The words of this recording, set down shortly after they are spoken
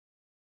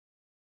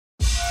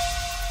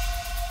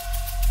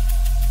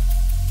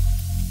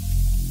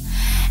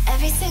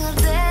single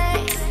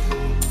day,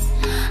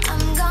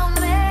 I'm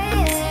gonna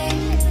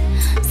make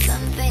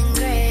something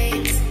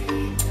great.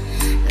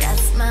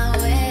 That's my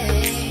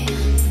way.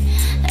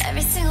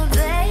 Every single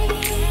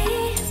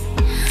day,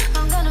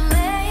 I'm gonna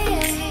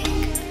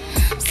make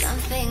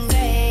something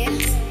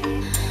great.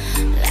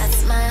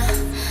 That's my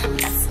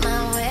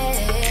way.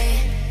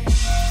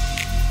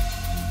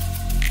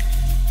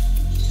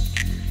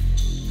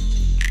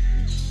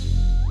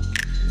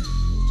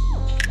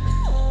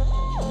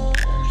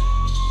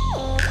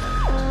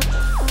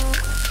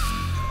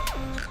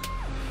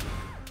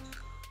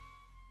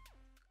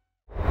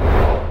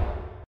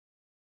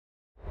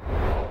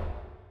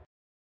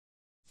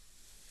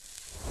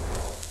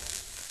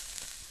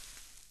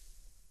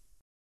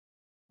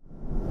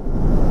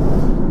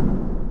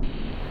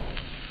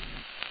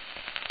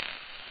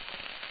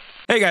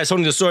 Hey guys,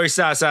 welcome to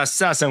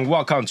Soysauceassassin.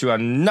 Welcome to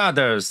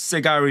another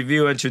cigar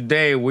review, and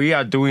today we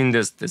are doing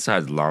this. This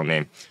has a long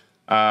name.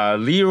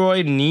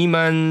 Leroy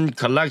Neiman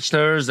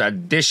Collector's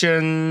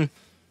Edition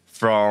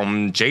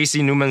from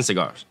JC Newman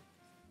Cigars.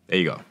 There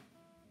you go.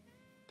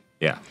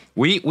 Yeah,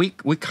 we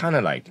kind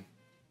of like.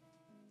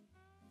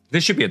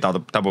 This should be a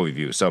double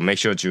review, so make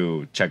sure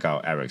to check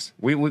out Eric's.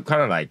 We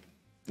kind of like,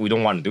 we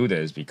don't want to do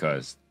this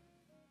because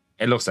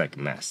it looks like a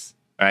mess.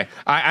 All right,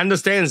 I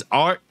understand it's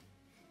art.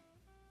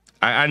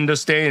 I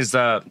understand it's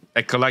a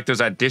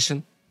collector's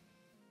edition,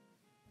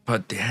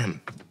 but damn,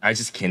 I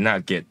just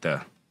cannot get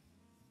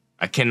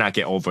I cannot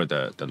get over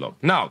the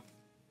look. Now,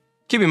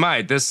 keep in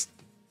mind, this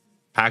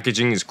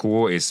packaging is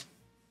cool, it's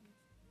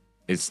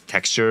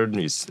textured,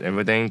 it's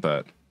everything,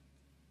 but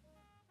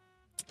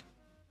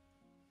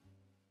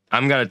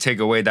I'm gonna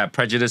take away that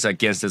prejudice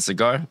against the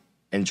cigar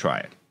and try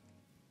it.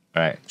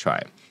 All right, try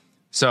it.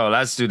 So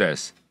let's do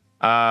this.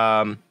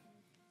 First,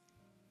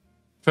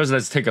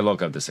 let's take a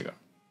look at the cigar,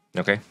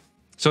 okay?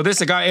 So this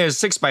cigar is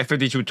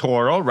 6x52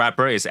 Toro.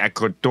 Wrapper is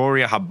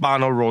Ecuadorian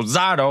Habano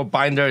Rosado.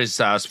 Binder is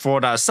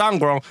Florida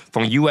Sungrown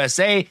from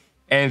USA.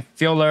 And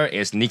filler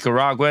is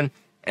Nicaraguan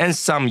and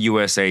some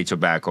USA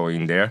tobacco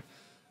in there.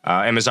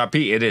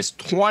 MSRP, it is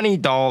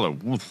 $20.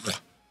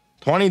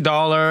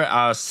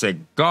 $20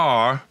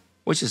 cigar,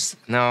 which is,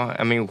 no,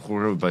 I mean,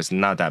 but it's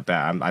not that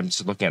bad. I'm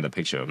just looking at the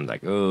picture. I'm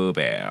like, oh,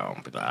 blah,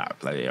 blah,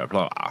 blah,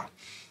 blah.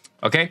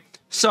 Okay,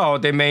 so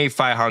they made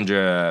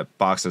 500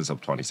 boxes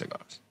of 20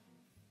 cigars.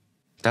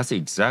 That's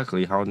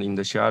exactly how In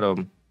the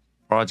Shadow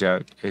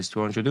project is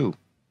trying to do.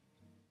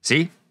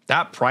 See?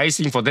 That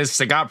pricing for this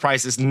cigar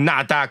price is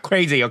not that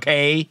crazy,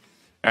 okay?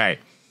 All right.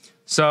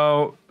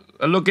 So,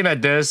 looking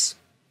at this,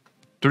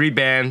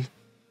 3-band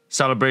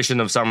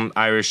celebration of some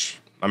Irish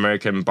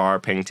American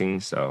bar painting.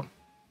 So,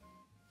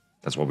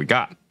 that's what we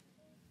got.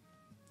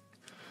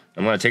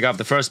 I'm going to take off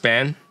the first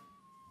band.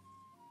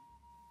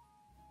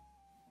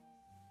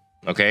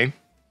 Okay.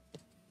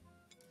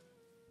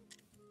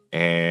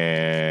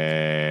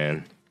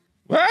 And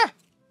let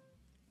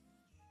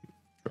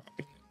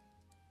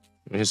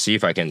me just see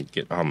if I can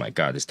get. Oh my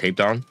god, it's taped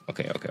down.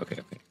 Okay.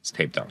 It's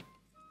taped down.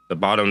 The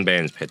bottom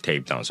band is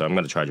taped down, so I'm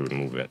gonna try to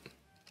remove it.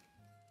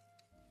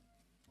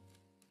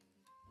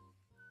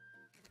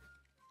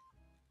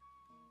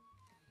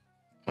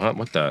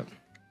 What the?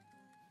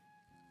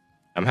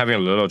 I'm having a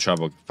little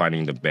trouble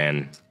finding the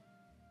band,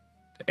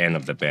 the end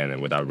of the band,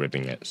 and without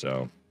ripping it.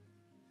 So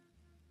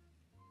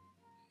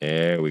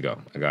there we go.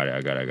 I got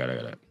it.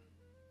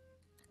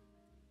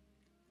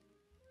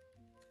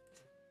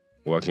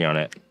 Working on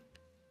it.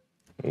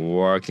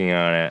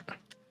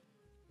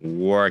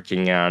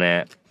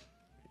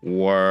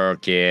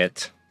 Work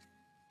it.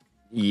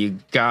 You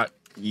got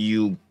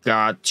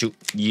to,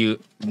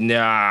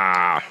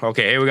 nah.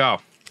 Okay, here we go.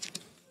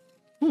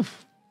 Whew.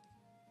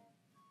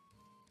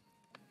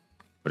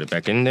 Put it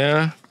back in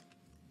there.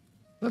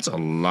 That's a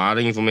lot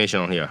of information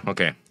on here.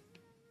 Okay.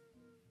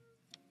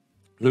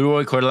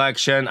 Leroy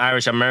Collection,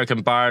 Irish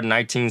American Bar,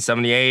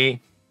 1978.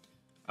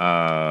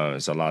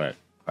 It's a lot of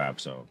crap,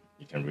 so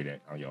you can read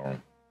it on your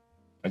own.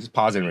 I just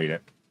pause and read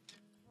it.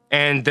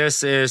 And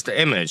this is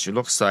the image. It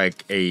looks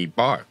like a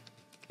bar.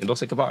 It looks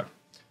like a bar.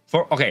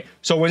 Okay,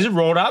 so when it's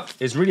rolled up,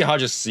 it's really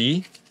hard to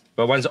see.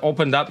 But once it's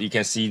opened up, you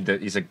can see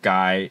that it's a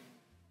guy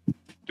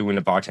doing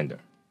the bartender.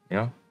 You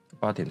know? The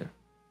bartender.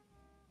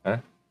 Huh?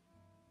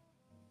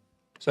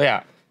 So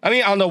yeah. I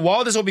mean, on the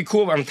wall, this will be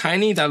cool. But I'm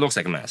tiny. That looks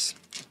like a mess.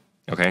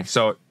 Okay,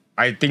 so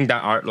I think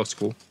that art looks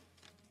cool.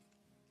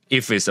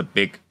 If it's a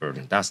big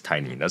burden, that's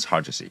tiny. That's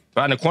hard to see.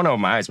 But in the corner of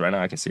my eyes right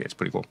now, I can see it. It's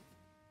pretty cool.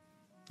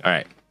 All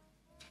right.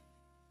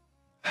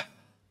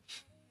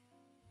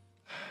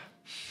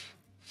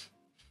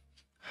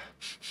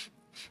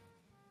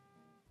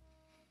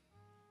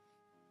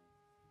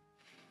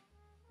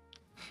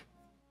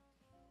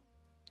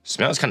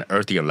 Smells kind of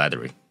earthy and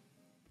leathery.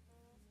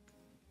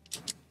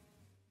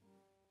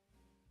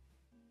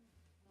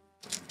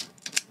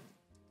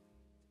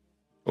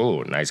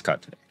 Oh, nice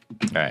cut today.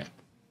 All right.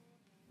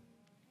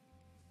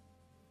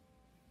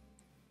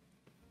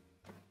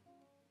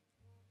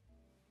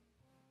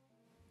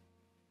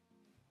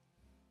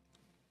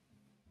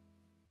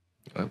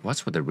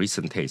 What's with the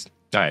recent taste?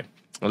 All right,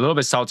 a little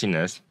bit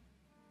saltiness.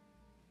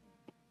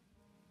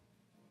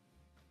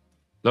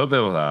 little bit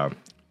of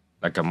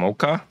like a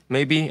mocha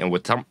maybe, and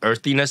with some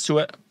earthiness to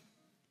it,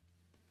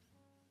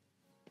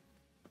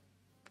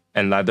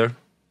 and leather,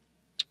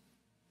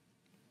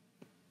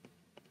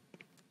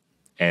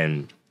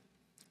 and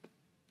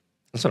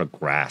some sort of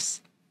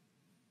grass.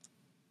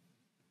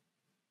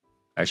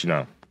 Actually,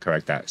 no,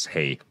 correct that. It's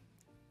hay.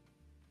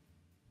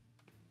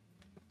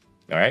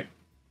 All right.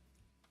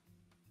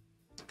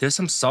 There's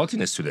some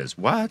saltiness to this.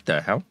 What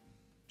the hell?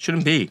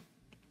 Shouldn't be.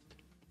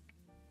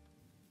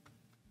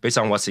 Based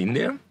on what's in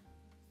there.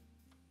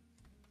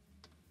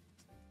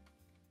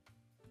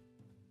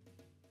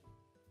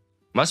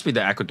 Must be the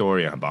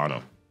Ecuadorian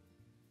Habano.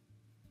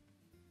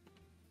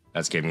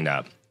 That's giving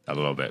that a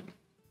little bit.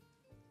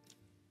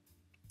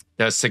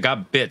 The cigar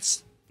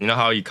bits. You know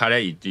how you cut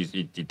it,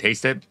 you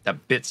taste it?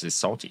 That bits is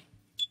salty.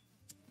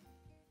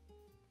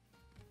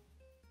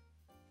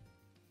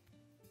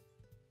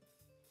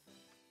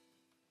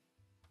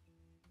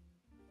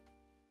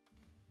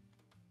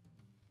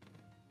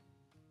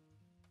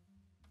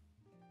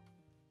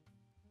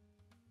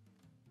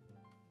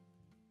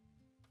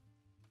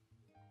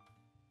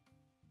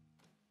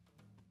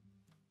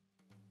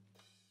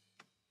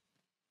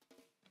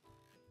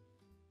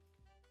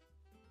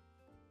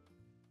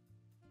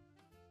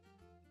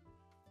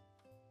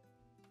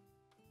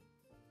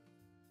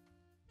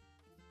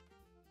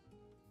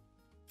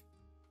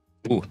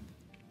 Ooh. All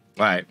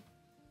right.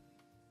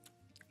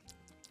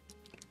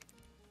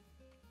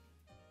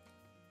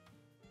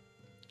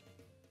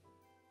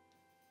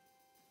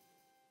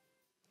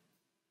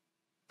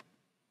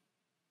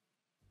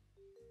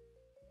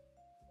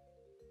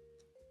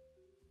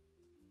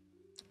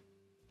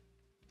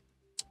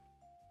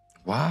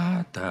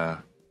 What the?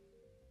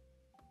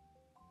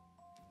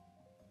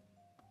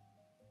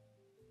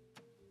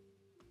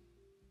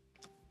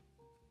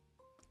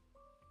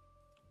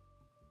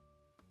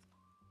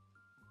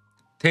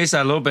 Tastes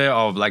a little bit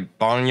of like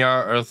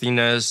barnyard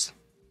earthiness,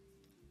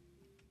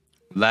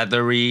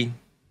 leathery.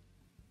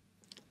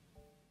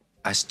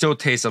 I still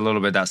taste a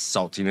little bit of that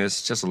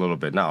saltiness, just a little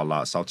bit, not a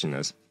lot of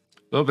saltiness. A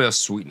little bit of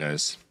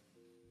sweetness.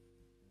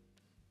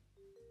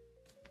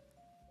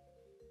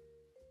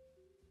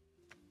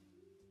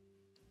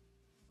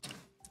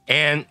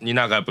 And you're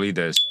not gonna believe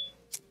this.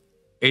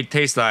 It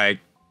tastes like,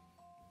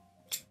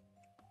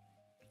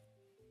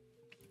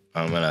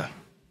 I'm gonna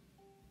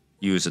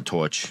use a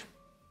torch.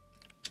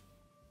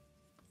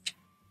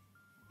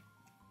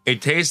 It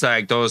tastes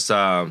like those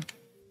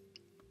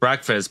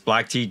breakfast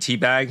black tea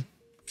bag.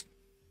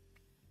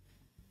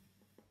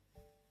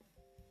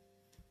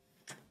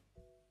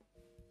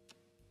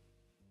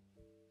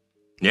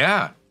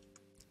 Yeah.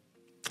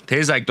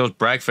 Tastes like those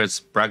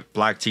breakfast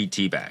black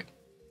tea bag.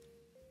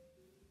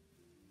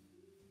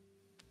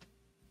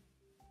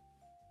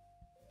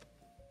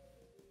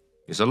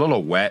 It's a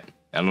little wet.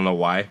 I don't know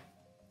why.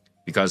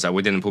 Because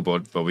we didn't put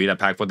Bovita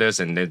pack for this,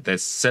 and they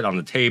sit on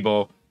the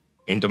table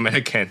in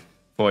Dominican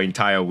for an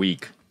entire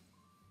week.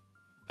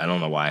 I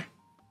don't know why.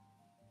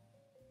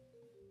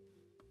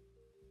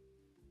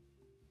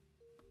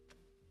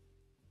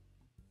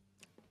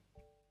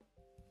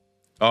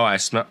 Oh, I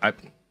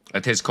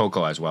taste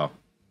cocoa as well.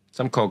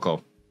 Some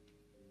cocoa.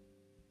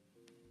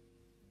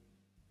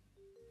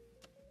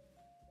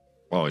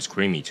 Oh, it's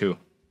creamy too.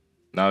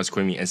 Now it's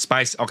creamy. And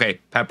spice. Okay,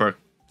 pepper.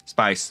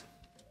 Spice.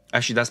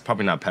 Actually, that's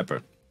probably not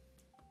pepper.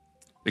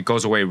 It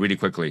goes away really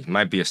quickly. It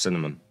might be a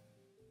cinnamon.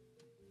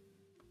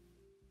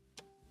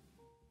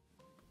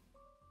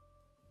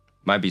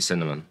 Might be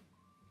cinnamon.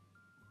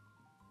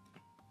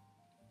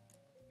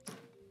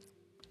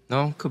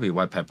 No, could be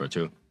white pepper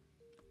too.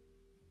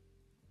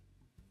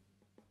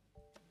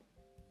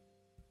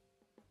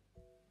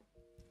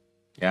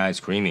 Yeah, it's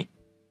creamy.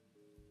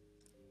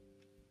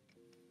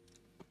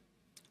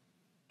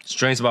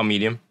 Strains about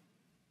medium.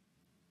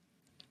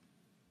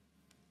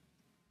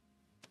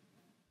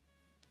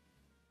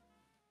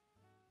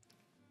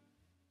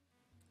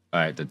 All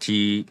right, the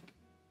tea,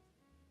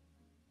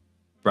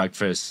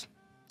 breakfast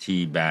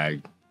tea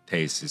bag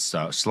taste is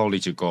slowly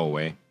to go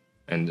away,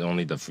 and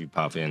only the fruit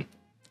puff in.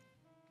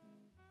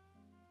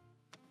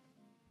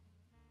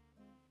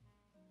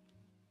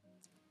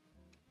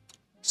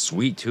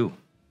 Sweet too.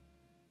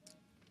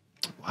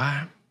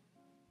 What?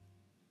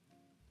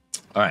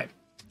 All right,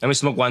 let me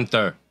smoke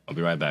 1/3. I'll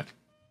be right back.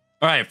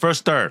 All right,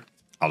 first third.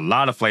 A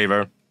lot of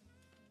flavor.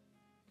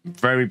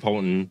 Very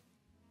potent.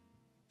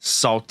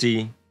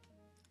 Salty.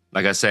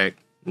 Like I said,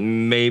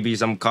 maybe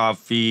some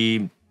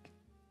coffee,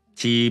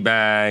 tea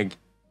bag.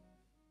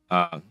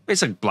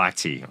 It's like black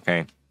tea,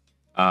 okay?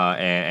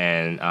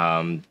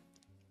 And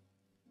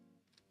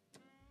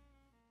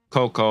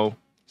cocoa,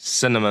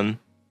 cinnamon.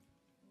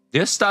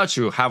 This starts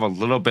to have a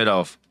little bit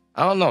of,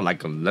 I don't know,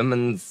 like a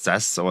lemon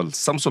zest or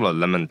some sort of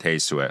lemon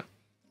taste to it.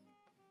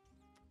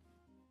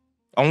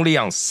 Only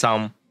on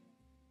some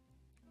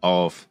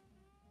of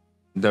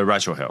the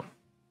retro hill.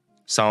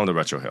 Some of the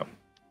retro hill.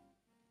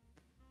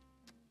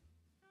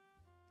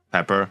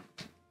 Pepper,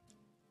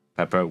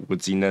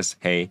 woodiness,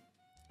 hay,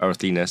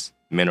 earthiness,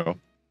 mineral.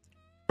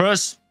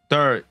 First,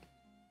 third,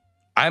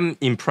 I'm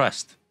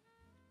impressed.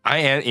 I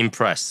am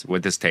impressed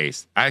with this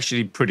taste.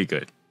 Actually, pretty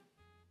good.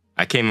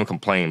 I can't even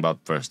complain about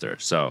first stir.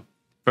 So,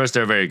 first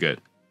stir, very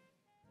good.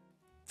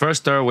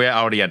 First stir, we're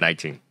already at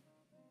 19.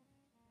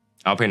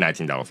 I'll pay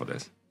 $19 for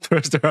this.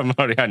 First stir, I'm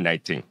already at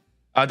 19.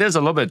 There's a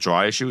little bit of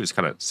dry issue. It's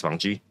kind of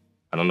spongy.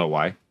 I don't know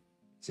why.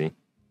 See?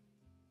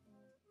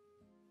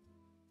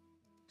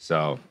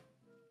 So,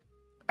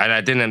 and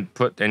I didn't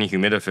put any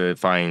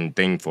humidifying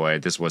thing for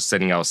it. This was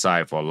sitting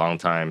outside for a long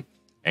time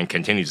and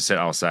continued to sit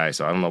outside.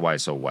 So I don't know why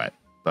it's so wet.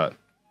 But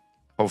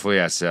hopefully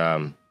it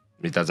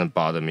doesn't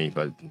bother me,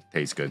 but it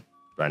tastes good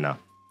right now.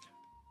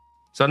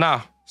 So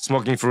now,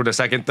 smoking through the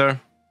second stir.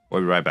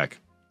 We'll be right back.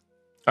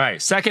 All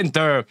right, second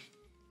stir.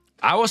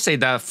 I would say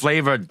that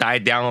flavor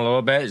died down a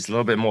little bit. It's a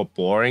little bit more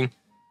boring,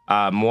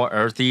 more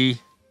earthy.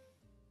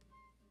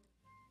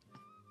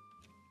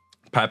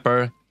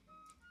 Pepper.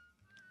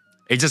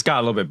 It just got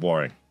a little bit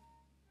boring.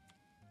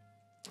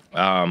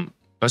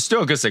 But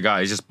still a good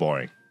cigar. It's just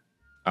boring.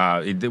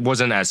 It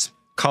wasn't as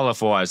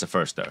colorful as the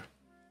first stir.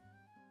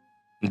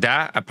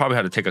 That, I probably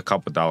had to take a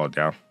couple dollars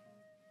down.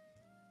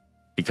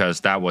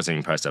 Because that wasn't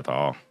impressive at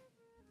all.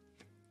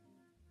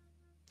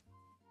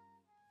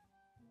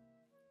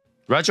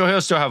 Retro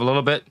Hill still have a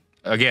little bit.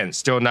 Again,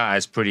 still not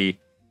as pretty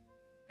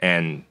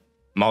and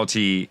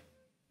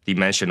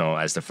multi-dimensional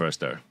as the first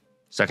stir.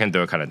 Second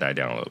stir kind of died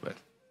down a little bit.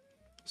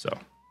 So,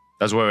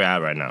 that's where we're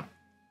at right now.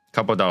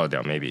 Couple dollars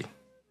down, maybe.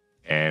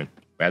 And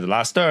we had the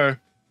last stir.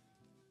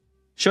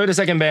 Show you the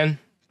second band.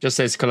 Just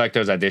says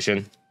collector's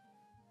edition.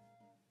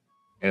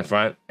 In the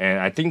front. And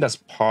I think that's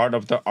part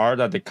of the art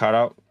that they cut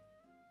out.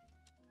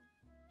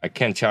 I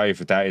can't tell you if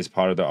that is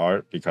part of the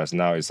art because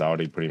now it's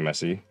already pretty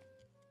messy.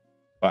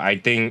 But I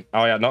think,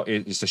 oh yeah, no,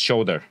 it's the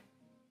shoulder.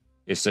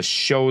 It's the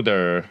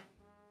shoulder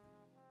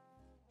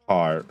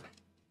part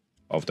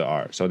of the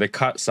art. So they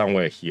cut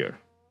somewhere here.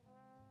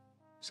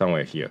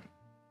 Somewhere here.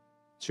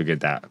 To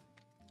get that.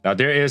 Now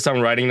there is some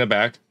writing in the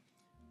back.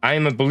 I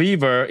am a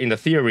believer in the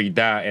theory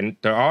that and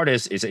the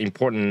artist is as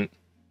important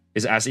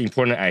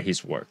as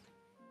his work.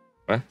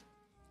 What?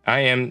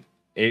 I'm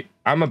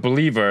a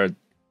believer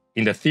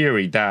in the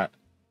theory that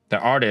the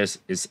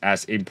artist is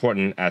as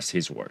important as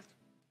his work.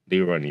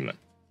 Leroy Neiman.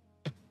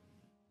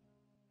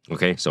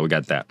 Okay, so we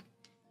got that.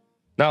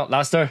 Now,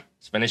 last stir.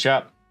 Let's finish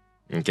up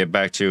and get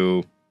back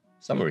to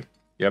summary.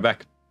 You're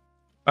back.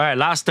 All right,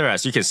 last stir.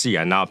 As you can see,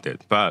 I knobbed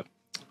it, but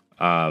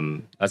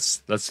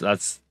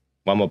let's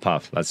one more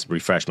puff. Let's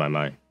refresh my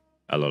mind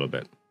a little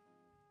bit.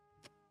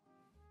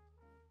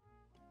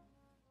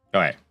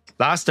 All right,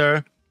 last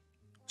stir.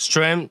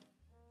 Strength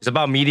is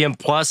about medium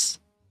plus.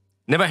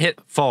 Never hit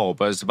full,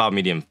 but it's about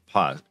medium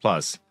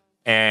plus.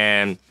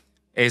 And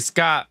it's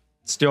got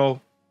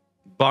still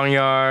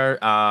barnyard,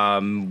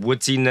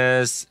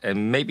 woodiness,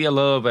 and maybe a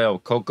little bit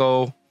of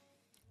cocoa, a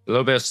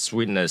little bit of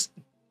sweetness.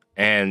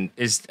 And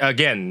it's,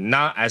 again,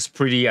 not as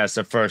pretty as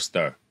the first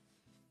stir.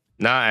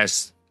 Not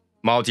as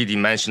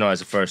multi-dimensional as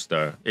the first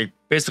stir. It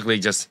basically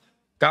just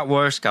got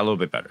worse, got a little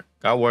bit better.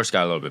 Got worse,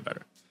 got a little bit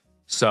better.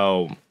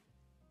 So,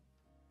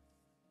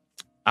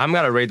 I'm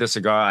going to rate the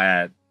cigar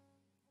at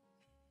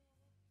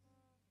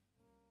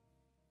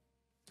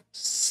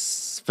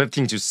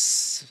 15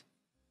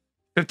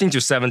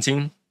 to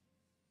 17.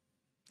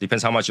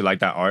 Depends how much you like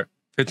that art.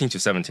 15 to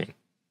 17.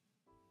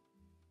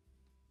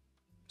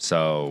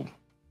 So,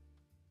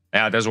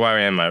 yeah, that's where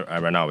I am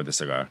right now with the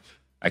cigar.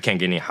 I can't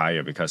get any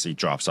higher because it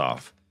drops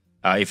off.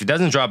 If it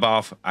doesn't drop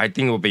off, I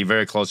think it will be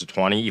very close to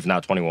 20, if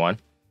not 21.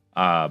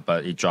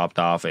 But it dropped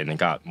off and it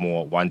got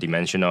more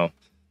one-dimensional.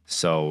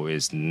 So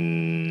it's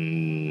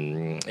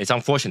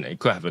unfortunate. It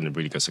could have been a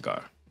really good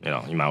cigar,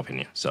 in my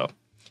opinion. So, all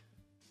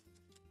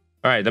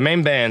right, the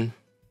main band.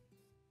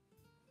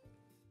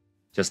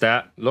 Just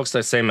that. Looks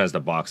the same as the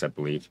box, I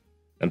believe.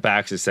 And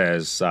back it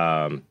says,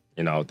 the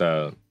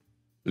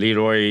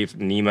Leroy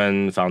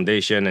Neiman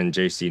Foundation and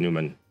J.C.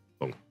 Newman.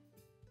 Boom.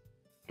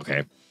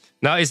 Okay.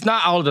 Now, it's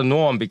not out of the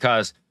norm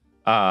because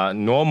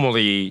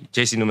normally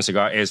J.C. Newman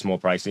cigar is more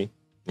pricey.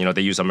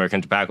 They use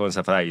American tobacco and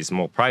stuff like that. It's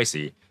more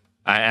pricey.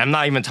 I'm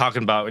not even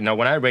talking about,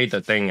 when I rate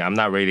the thing, I'm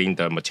not rating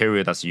the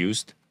material that's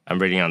used. I'm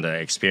rating on the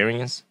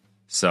experience.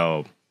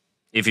 So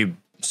if you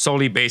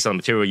solely based on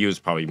material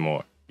used, probably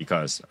more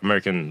because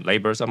American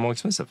labors are more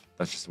expensive.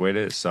 That's just the way it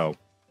is. So,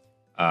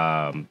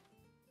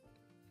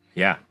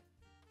 yeah.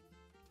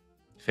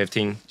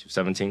 15 to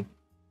 17.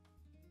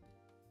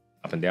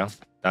 Up and down.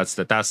 That's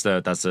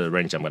the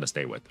range I'm gonna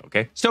stay with.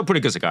 Okay, still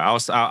pretty good cigar.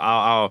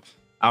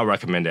 I'll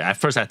recommend it. At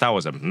first, I thought it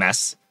was a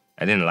mess.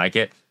 I didn't like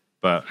it,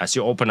 but as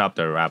you open up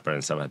the wrapper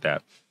and stuff like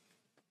that,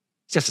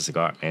 it's just a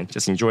cigar, man.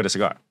 Just enjoy the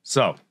cigar.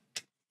 So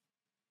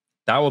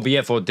that will be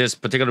it for this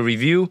particular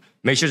review.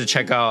 Make sure to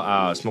check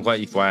out Smoke One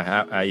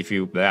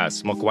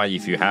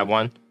if you have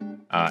one.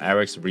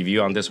 Eric's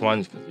review on this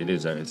one.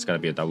 It's gonna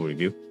be a double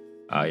review,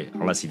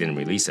 unless he didn't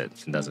release it,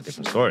 and that's a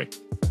different story.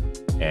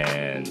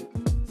 And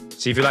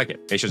see if you like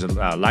it. Make sure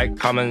to like,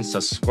 comment,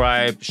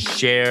 subscribe,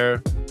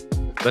 share,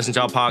 listen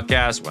to our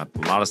podcast. We have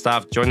a lot of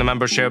stuff. Join the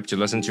membership to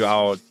listen to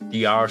our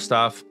DR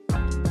stuff.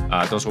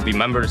 Those will be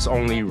members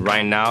only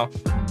right now.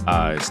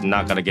 It's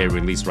not gonna get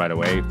released right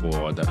away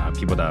for the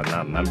people that are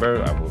not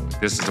member.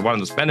 This is one of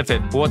those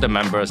benefits for the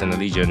members and the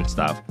Legion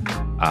stuff,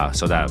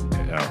 so that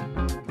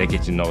they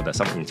get to know that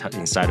some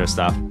insider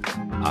stuff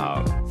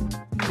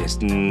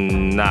is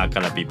not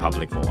gonna be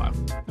public for a while.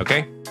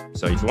 Okay,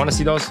 so if you want to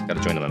see those, gotta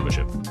join the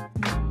membership.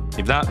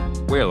 If not,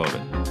 wait a little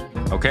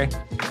bit. Okay,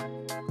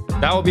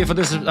 that will be it for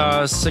this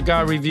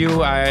cigar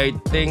review. I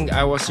think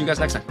I will see you guys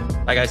next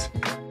time. Bye, guys.